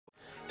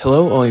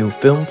Hello, all you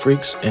film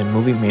freaks and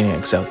movie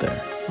maniacs out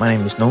there. My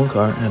name is Nolan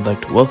Carr, and I'd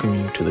like to welcome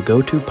you to the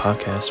go-to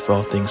podcast for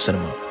all things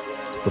cinema.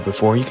 But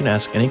before you can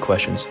ask any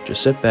questions,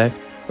 just sit back,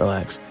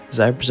 relax,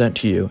 as I present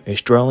to you a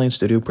Straw Lane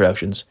Studio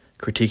Productions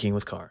Critiquing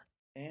with Carr.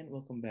 And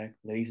welcome back,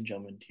 ladies and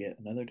gentlemen, to yet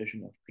another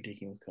edition of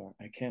Critiquing with Carr.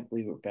 I can't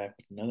believe we're back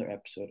with another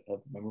episode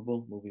of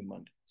Memorable Movie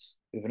Mondays.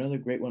 We have another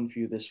great one for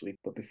you this week,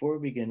 but before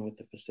we begin with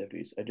the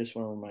festivities, I just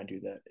want to remind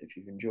you that if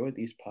you've enjoyed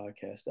these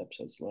podcast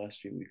episodes the last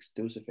few weeks,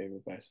 do us a favor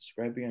by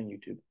subscribing on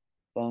YouTube,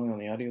 following on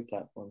the audio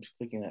platforms,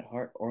 clicking that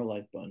heart or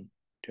like button,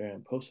 turn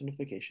on post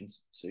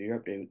notifications so you're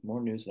updated with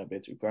more news and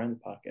updates regarding the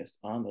podcast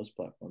on those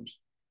platforms,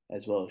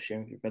 as well as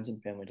sharing with your friends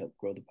and family to help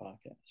grow the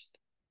podcast.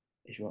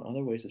 If you want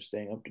other ways of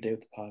staying up to date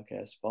with the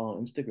podcast, follow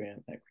on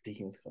Instagram at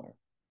Critiquing with Carr.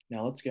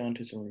 Now let's get on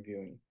to some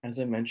reviewing. As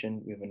I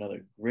mentioned, we have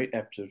another great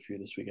episode for you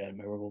this week on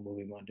Memorable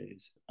Movie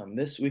Mondays. On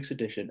this week's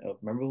edition of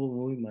Memorable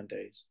Movie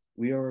Mondays,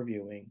 we are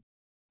reviewing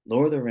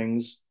Lord of the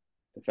Rings,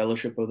 The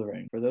Fellowship of the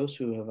Ring. For those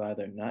who have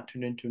either not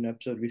tuned into an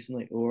episode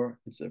recently or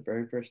it's their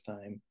very first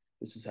time,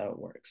 this is how it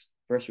works.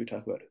 First, we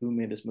talk about who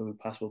made this movie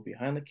possible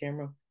behind the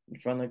camera, in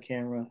front of the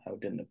camera, how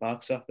it did in the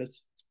box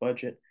office, its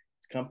budget,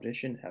 its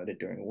competition, how it did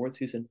during award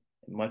season,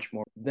 and much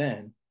more.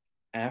 Then,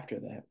 after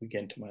that, we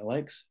get into my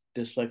likes,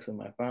 dislikes, and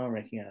my final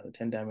ranking out of the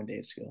 10 Diamond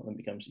Days scale, and it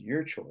becomes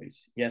your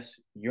choice. Yes,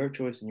 your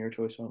choice and your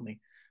choice only,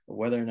 of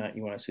whether or not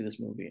you want to see this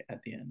movie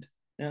at the end.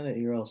 Now that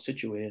you're all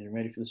situated and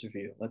ready for this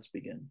review, let's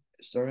begin.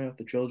 Starting off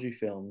the trilogy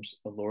films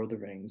of Lord of the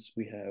Rings,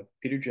 we have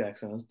Peter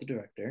Jackson as the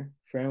director,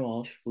 Fran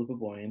Walsh, Philippa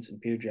Boyens, and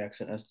Peter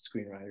Jackson as the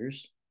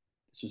screenwriters.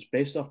 This was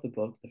based off the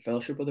book The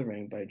Fellowship of the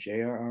Ring by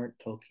J.R.R.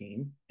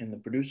 Tolkien, and the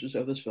producers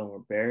of this film were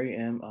Barry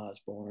M.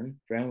 Osborne,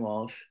 Fran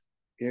Walsh,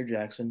 Peter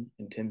Jackson,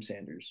 and Tim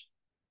Sanders.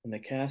 And the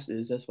cast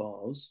is as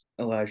follows: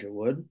 Elijah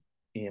Wood,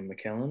 Ian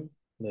McKellen,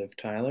 Liv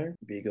Tyler,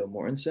 Viggo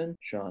Mortensen,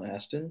 Sean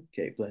Astin,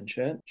 Cate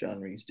Blanchett, John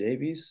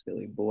Rhys-Davies,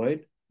 Billy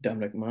Boyd,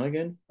 Dominic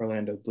Monaghan,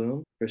 Orlando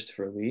Bloom,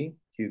 Christopher Lee,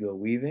 Hugo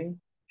Weaving,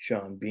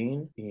 Sean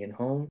Bean, Ian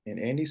Holm, and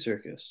Andy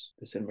Serkis.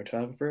 The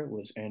cinematographer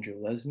was Andrew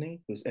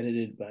Lesney. It was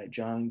edited by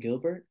John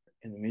Gilbert,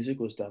 and the music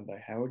was done by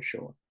Howard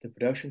Shore. The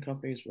production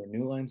companies were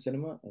New Line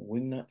Cinema and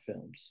Wingnut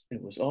Films. It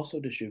was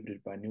also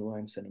distributed by New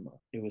Line Cinema.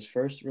 It was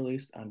first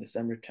released on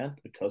December 10th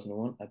of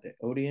 2001 at the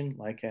Odeon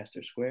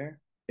Leicester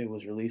Square. It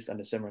was released on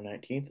December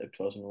 19th of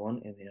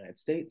 2001 in the United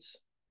States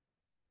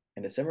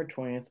and December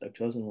 20th of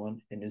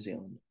 2001 in New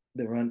Zealand.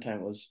 The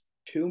runtime was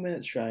 2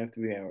 minutes shy of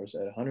 3 hours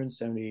at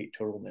 178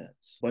 total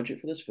minutes. Budget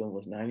for this film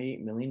was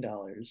 $98 million.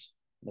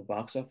 The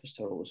box office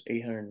total was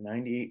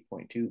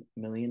 $898.2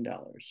 million.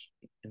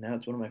 And now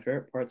it's one of my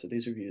favorite parts of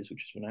these reviews,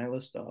 which is when I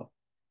list off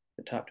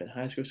the top 10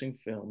 highest grossing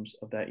films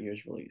of that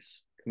year's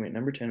release. Coming at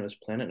number 10 was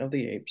Planet of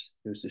the Apes.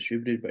 It was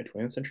distributed by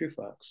 20th Century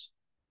Fox.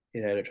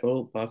 It had a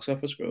total box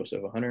office gross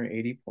of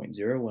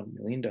 $180.01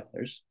 million.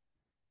 And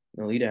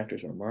the lead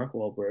actors were Mark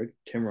Wahlberg,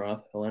 Tim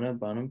Roth, Helena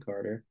Bonham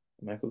Carter,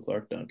 and Michael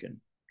Clark Duncan.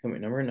 Coming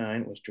at number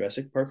 9 was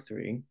Jurassic Park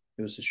 3.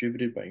 It was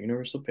distributed by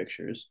Universal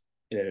Pictures.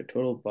 It had a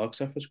total box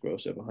office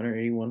gross of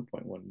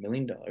 $181.1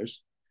 million. It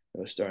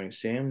was starring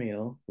Sam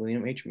Neill,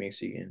 William H.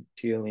 Macy, and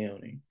Tia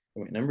Leone.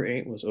 Coming at number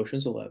 8 was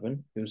Ocean's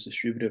 11. It was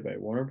distributed by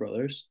Warner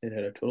Brothers. It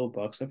had a total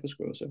box office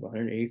gross of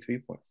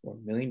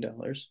 $183.4 million.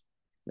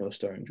 It was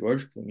starring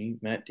George Clooney,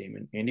 Matt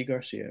Damon, Andy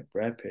Garcia,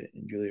 Brad Pitt,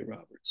 and Julia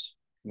Roberts.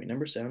 Coming at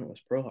number 7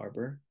 was Pearl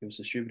Harbor. It was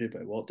distributed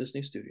by Walt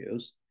Disney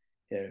Studios.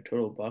 It had a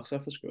total box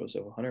office gross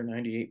of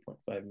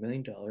 $198.5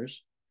 million.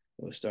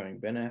 It was starring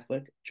Ben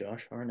Affleck,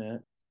 Josh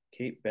Hartnett,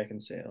 Kate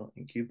Beckinsale,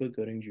 and Cuba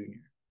Gooding Jr.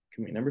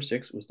 Coming at number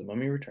 6 was The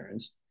Mummy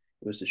Returns.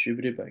 It was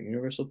distributed by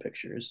Universal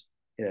Pictures.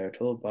 It had a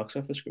total box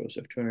office gross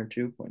of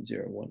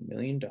 $202.01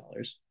 million.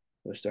 It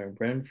was starring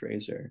Brendan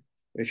Fraser,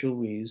 Rachel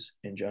Weisz,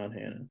 and John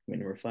Hannah. Coming at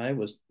number 5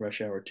 was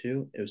Rush Hour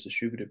 2. It was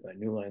distributed by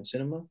New Line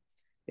Cinema.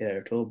 It had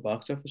a total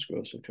box office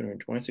gross of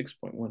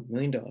 $226.1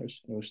 million, and it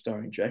was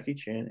starring Jackie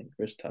Chan and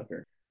Chris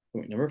Tucker.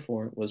 Coming at number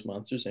 4 was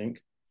Monsters, Inc.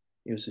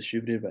 It was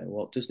distributed by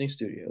Walt Disney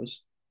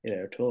Studios. It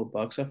had a total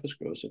box office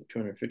gross of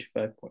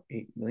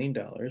 $255.8 million.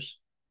 It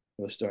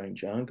was starring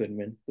John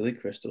Goodman, Billy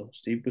Crystal,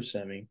 Steve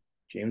Buscemi,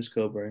 James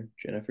Coburn,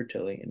 Jennifer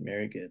Tilly, and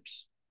Mary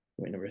Gibbs.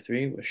 Point number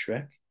 3 was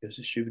Shrek. It was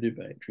distributed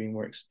by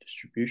DreamWorks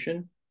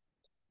Distribution.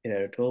 It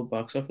had a total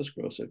box office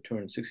gross of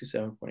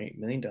 $267.8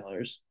 million.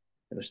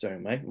 It was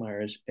starring Mike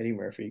Myers, Eddie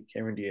Murphy,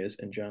 Cameron Diaz,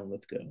 and John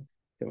Lithgow.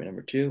 Point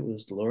number 2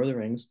 was The Lord of the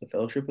Rings, The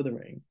Fellowship of the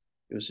Ring.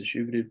 It was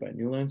distributed by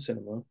New Line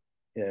Cinema.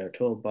 It had a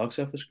total box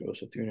office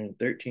gross of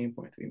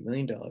 $313.3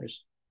 million. It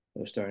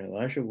was starring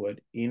Elijah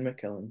Wood, Ian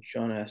McKellen,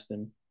 Sean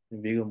Astin,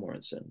 and Viggo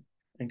Mortensen.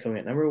 And coming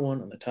at number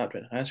 1 on the top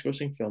 10 highest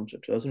grossing films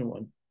of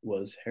 2001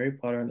 was Harry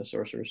Potter and the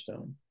Sorcerer's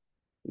Stone.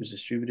 It was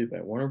distributed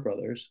by Warner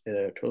Brothers. It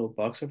had a total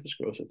box office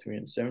gross of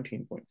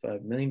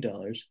 $317.5 million.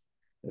 It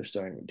was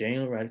starring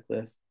Daniel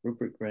Radcliffe,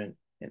 Rupert Grint,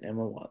 and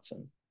Emma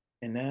Watson.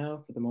 And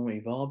now for the moment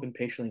you've all been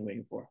patiently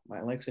waiting for,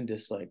 my likes and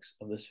dislikes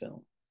of this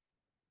film.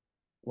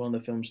 One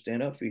of the film's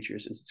standout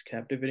features is its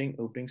captivating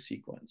opening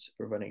sequence,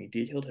 providing a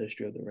detailed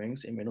history of the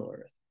rings in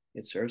Middle-earth.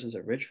 It serves as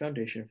a rich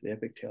foundation for the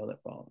epic tale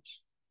that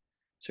follows.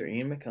 Sir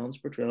Ian McKellen's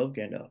portrayal of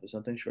Gandalf is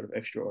nothing short of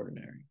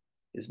extraordinary.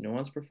 His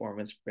nuanced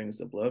performance brings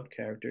the beloved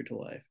character to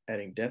life,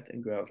 adding depth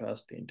and gravitas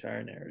to the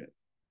entire narrative.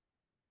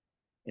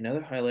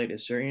 Another highlight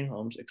is Sir Ian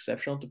Holmes'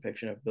 exceptional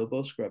depiction of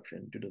Bilbo's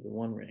corruption due to the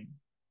One Ring.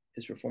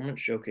 His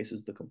performance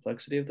showcases the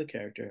complexity of the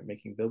character,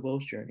 making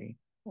Bilbo's journey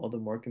all the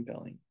more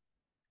compelling.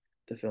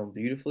 The film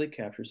beautifully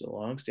captures the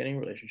long-standing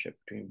relationship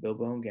between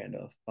Bilbo and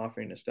Gandalf,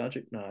 offering a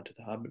nostalgic nod to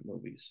the Hobbit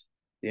movies.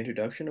 The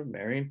introduction of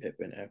Merry and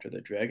Pippin after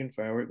the dragon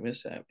firework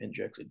mishap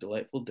injects a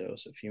delightful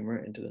dose of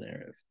humor into the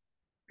narrative.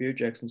 Peter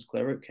Jackson's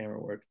clever camera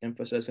work,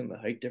 emphasizing the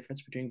height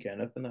difference between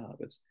Gandalf and the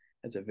hobbits,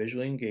 adds a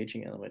visually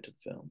engaging element to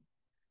the film.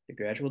 The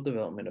gradual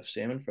development of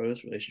Sam and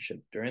Frodo's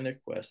relationship during their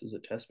quest is a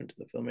testament to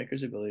the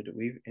filmmaker's ability to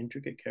weave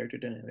intricate character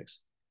dynamics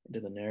into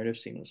the narrative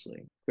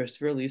seamlessly.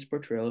 Christopher Lee's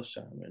portrayal of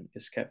Saruman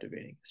is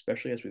captivating,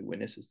 especially as we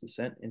witness his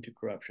descent into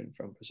corruption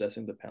from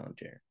possessing the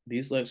Palantir.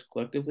 These lives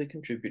collectively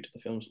contribute to the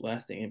film's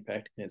lasting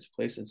impact and its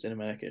place in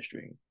cinematic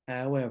history.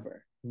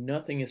 However,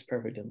 nothing is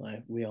perfect in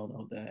life, we all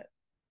know that,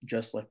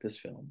 just like this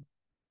film.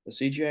 The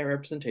CGI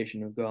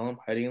representation of Gollum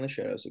hiding in the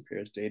shadows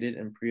appears dated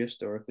and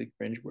prehistorically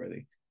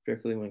cringeworthy,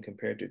 particularly when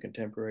compared to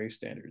contemporary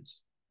standards.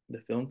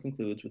 The film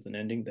concludes with an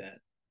ending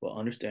that, while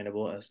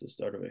understandable as the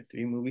start of a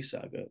three-movie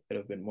saga, could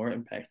have been more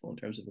impactful in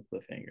terms of a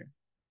cliffhanger.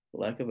 The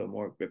lack of a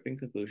more gripping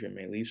conclusion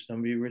may leave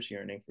some viewers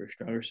yearning for a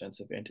stronger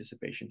sense of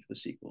anticipation for the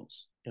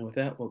sequels. And with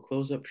that, we'll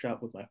close up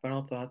shop with my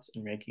final thoughts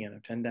and ranking out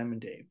of 10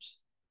 Diamond Daves.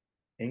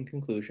 In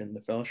conclusion,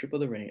 The Fellowship of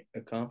the Ring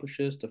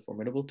accomplishes the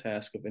formidable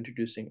task of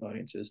introducing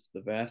audiences to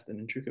the vast and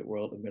intricate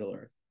world of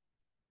Middle-earth.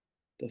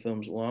 The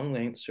film's long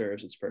length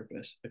serves its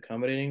purpose,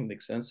 accommodating the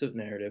extensive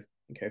narrative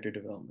and character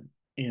development.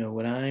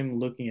 When I'm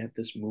looking at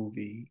this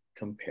movie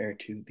compared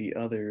to the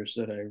others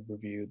that I've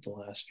reviewed the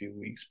last few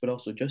weeks, but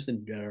also just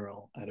in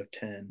general, out of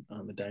 10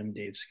 on the Diamond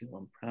Dave scale,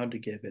 I'm proud to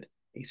give it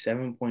a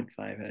 7.5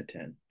 out of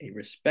 10, a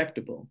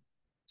respectable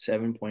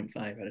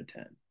 7.5 out of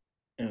 10.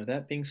 And with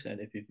that being said,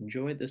 if you've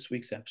enjoyed this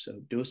week's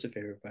episode, do us a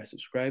favor by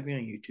subscribing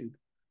on YouTube,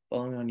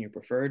 following on your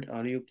preferred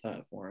audio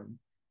platform,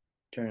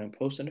 turn on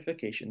post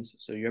notifications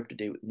so you're up to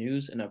date with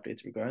news and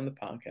updates regarding the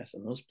podcast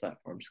on those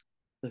platforms,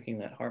 clicking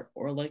that heart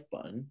or like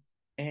button,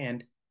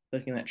 and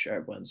clicking that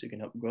share button so you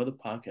can help grow the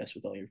podcast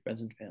with all your friends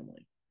and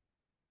family.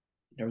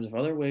 In terms of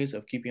other ways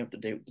of keeping up to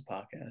date with the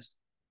podcast,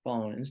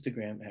 follow on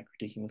Instagram at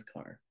Critiquing with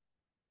Carr.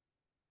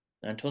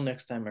 And until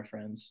next time, my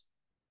friends,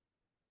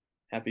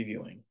 happy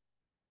viewing.